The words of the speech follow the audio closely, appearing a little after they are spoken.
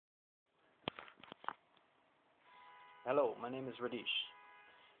Hello, my name is Radish.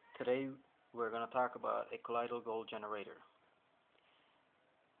 Today we're going to talk about a colloidal gold generator.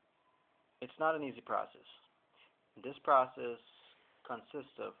 It's not an easy process. This process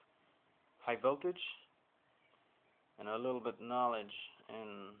consists of high voltage and a little bit knowledge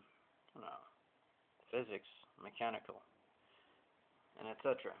in you know, physics, mechanical, and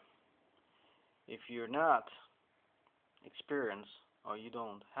etc. If you're not experienced or you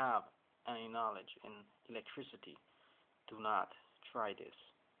don't have any knowledge in electricity, do not try this.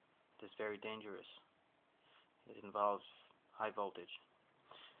 It is very dangerous. It involves high voltage.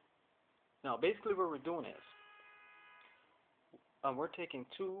 Now, basically what we're doing is we're taking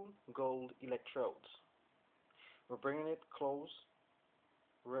two gold electrodes. We're bringing it close,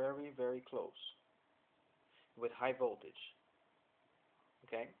 very, very close, with high voltage.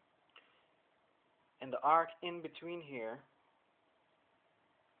 Okay? And the arc in between here,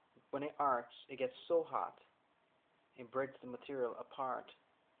 when it arcs, it gets so hot, it breaks the material apart.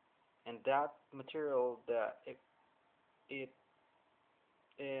 And that material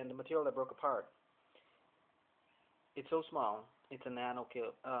and the material that broke apart, it's so small, it's a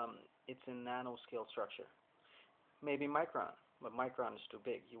it's a nanoscale structure. Maybe micron, but micron is too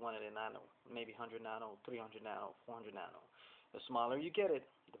big. You want it in nano, maybe 100 nano, 300 nano, 400 nano. The smaller you get it,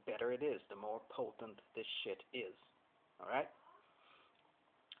 the better it is, the more potent this shit is. Alright?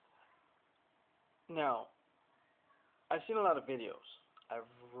 Now, I've seen a lot of videos. I've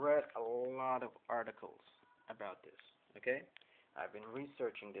read a lot of articles about this. Okay? I've been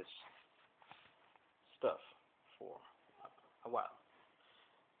researching this stuff for a while.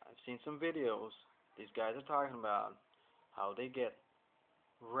 I've seen some videos. These guys are talking about how they get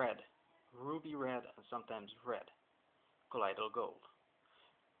red, ruby red, and sometimes red colloidal gold.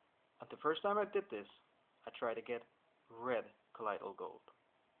 At the first time I did this, I tried to get red colloidal gold.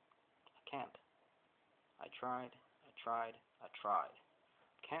 I can't. I tried.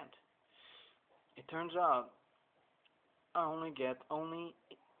 Can't. It turns out I only get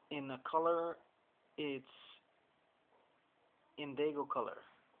in the color, it's indigo color.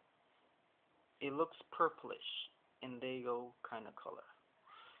 It looks purplish, indigo kind of color.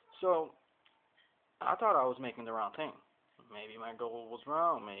 So I thought I was making the wrong thing. Maybe my gold was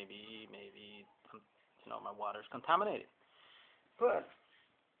wrong. Maybe my water's contaminated. But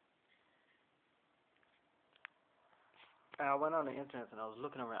I went on the internet and I was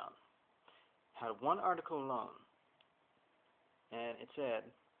looking around. Had one article alone, and it said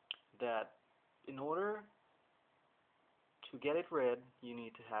that in order to get it red, you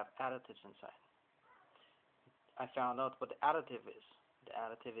need to have additives inside. I found out what the additive is. The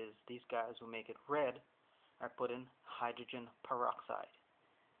additive is these guys who make it red are putting hydrogen peroxide.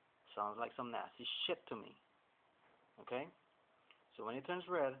 Sounds like some nasty shit to me. Okay? So when it turns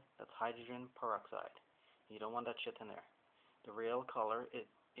red, that's hydrogen peroxide. You don't want that shit in there. The real color,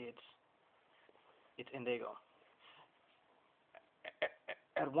 it's indigo.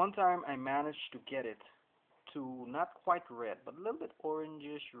 At one time, I managed to get it to not quite red, but a little bit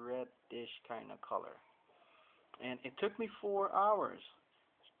orangish, reddish kind of color. And it took me 4 hours.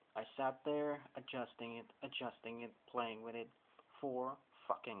 I sat there adjusting it, playing with it 4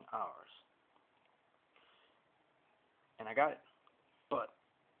 fucking hours. And I got it. But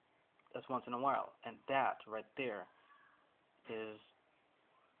that's once in a while. And that right there is,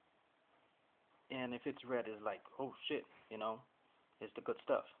 and if it's red, is like, oh shit, it's the good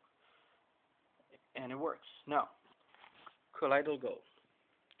stuff. And it works. Now, colloidal gold.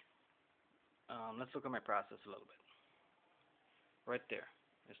 Let's look at my process a little bit. Right there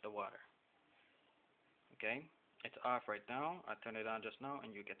is the water. Okay? It's off right now. I turned it on just now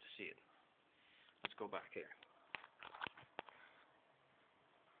and you get to see it. Let's go back here.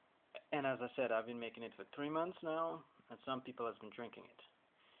 And as I said, I've been making it for 3 months now, and some people have been drinking it.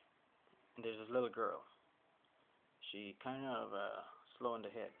 And there's this little girl. She kind of slow in the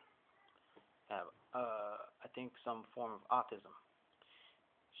head. Have I think some form of autism.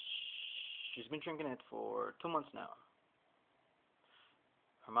 She's been drinking it for 2 months now.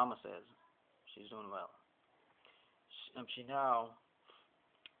 Her mama says she's doing well. She now,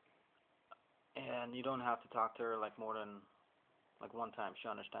 and you don't have to talk to her like more than like one time. She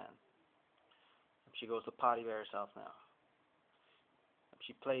understands. She goes to potty by herself now.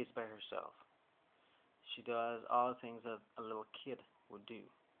 She plays by herself. She does all the things that a little kid would do.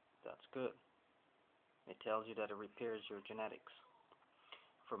 That's good. It tells you that it repairs your genetics.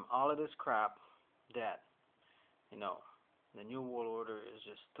 From all of this crap that, the New World Order is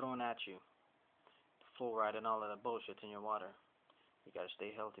just throwing at you, fluoride and all of that bullshit in your water, you gotta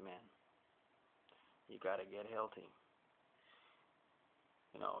stay healthy, man. You gotta get healthy.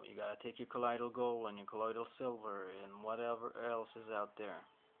 You know, you gotta take your colloidal gold and your colloidal silver and whatever else is out there.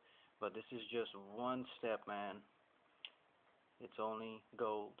 But this is just one step, man. It's only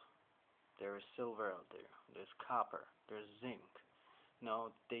gold. There is silver out there. There's copper. There's zinc.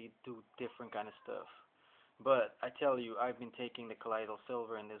 No, they do different kind of stuff. But I tell you, I've been taking the colloidal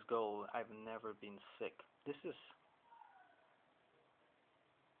silver and this gold. I've never been sick.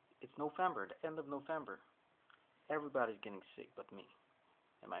 It's November, the end of November. Everybody's getting sick but me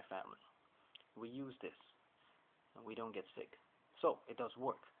and my family. We use this and we don't get sick. So it does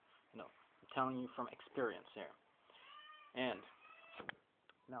work. I'm telling you from experience here. And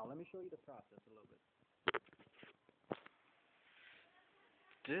now let me show you the process a little bit.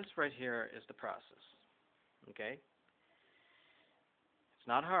 This right here is the process. Okay? It's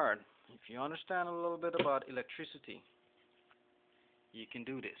not hard. If you understand a little bit about electricity, you can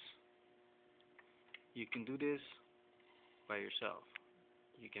do this. You can do this by yourself.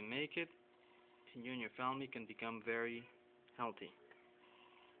 You can make it, and you and your family can become very healthy.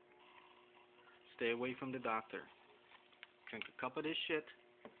 Stay away from the doctor. Drink a cup of this shit,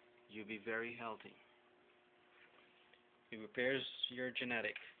 you'll be very healthy. It repairs your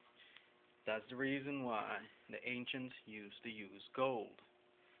genetic. That's the reason why the ancients used to use gold.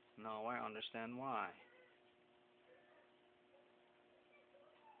 Now I understand why.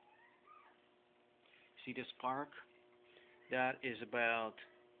 See this spark? That is about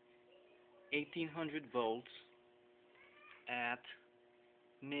 1800 volts at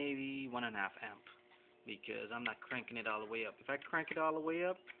maybe 1.5 amp, because I'm not cranking it all the way up. If I crank it all the way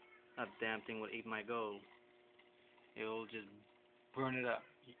up, that damn thing would eat my gold. It will just burn it up.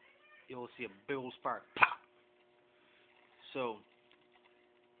 You'll see a big old spark. Pop! So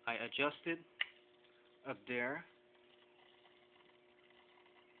I adjusted up there,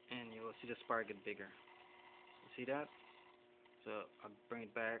 and you'll see the spark get bigger. You see that? So I bring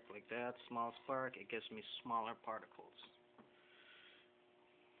it back like that, small spark. It gives me smaller particles.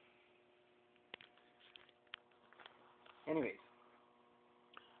 Anyways,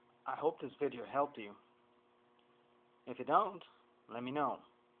 I hope this video helped you. If it don't, let me know.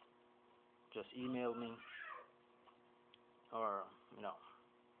 Just email me, or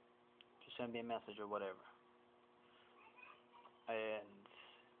just send me a message or whatever. And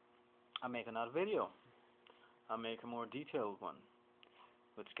I'll make another video. I'll make a more detailed one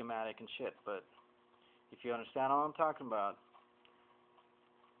with schematic and shit. But if you understand all I'm talking about,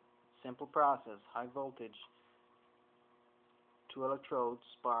 simple process, high voltage, 2 electrodes,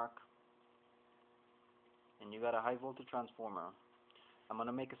 spark, and you got a high voltage transformer. I'm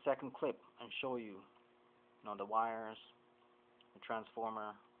gonna make a second clip and show you, the wires, the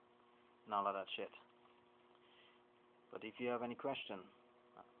transformer, and all of that shit. But if you have any question,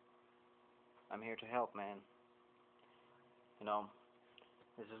 I'm here to help, man.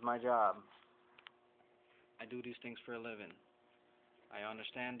 This is my job. I do these things for a living. I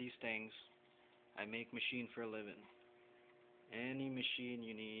understand these things. I make machine for a living. Any machine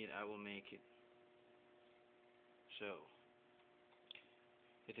you need, I will make it. So,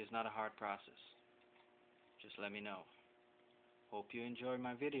 it is not a hard process. Just let me know. Hope you enjoyed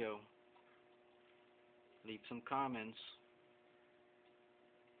my video. Leave some comments.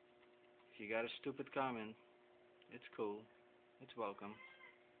 If you got a stupid comment, it's cool. It's welcome.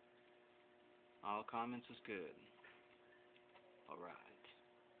 All comments is good. Alright.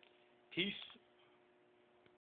 Peace.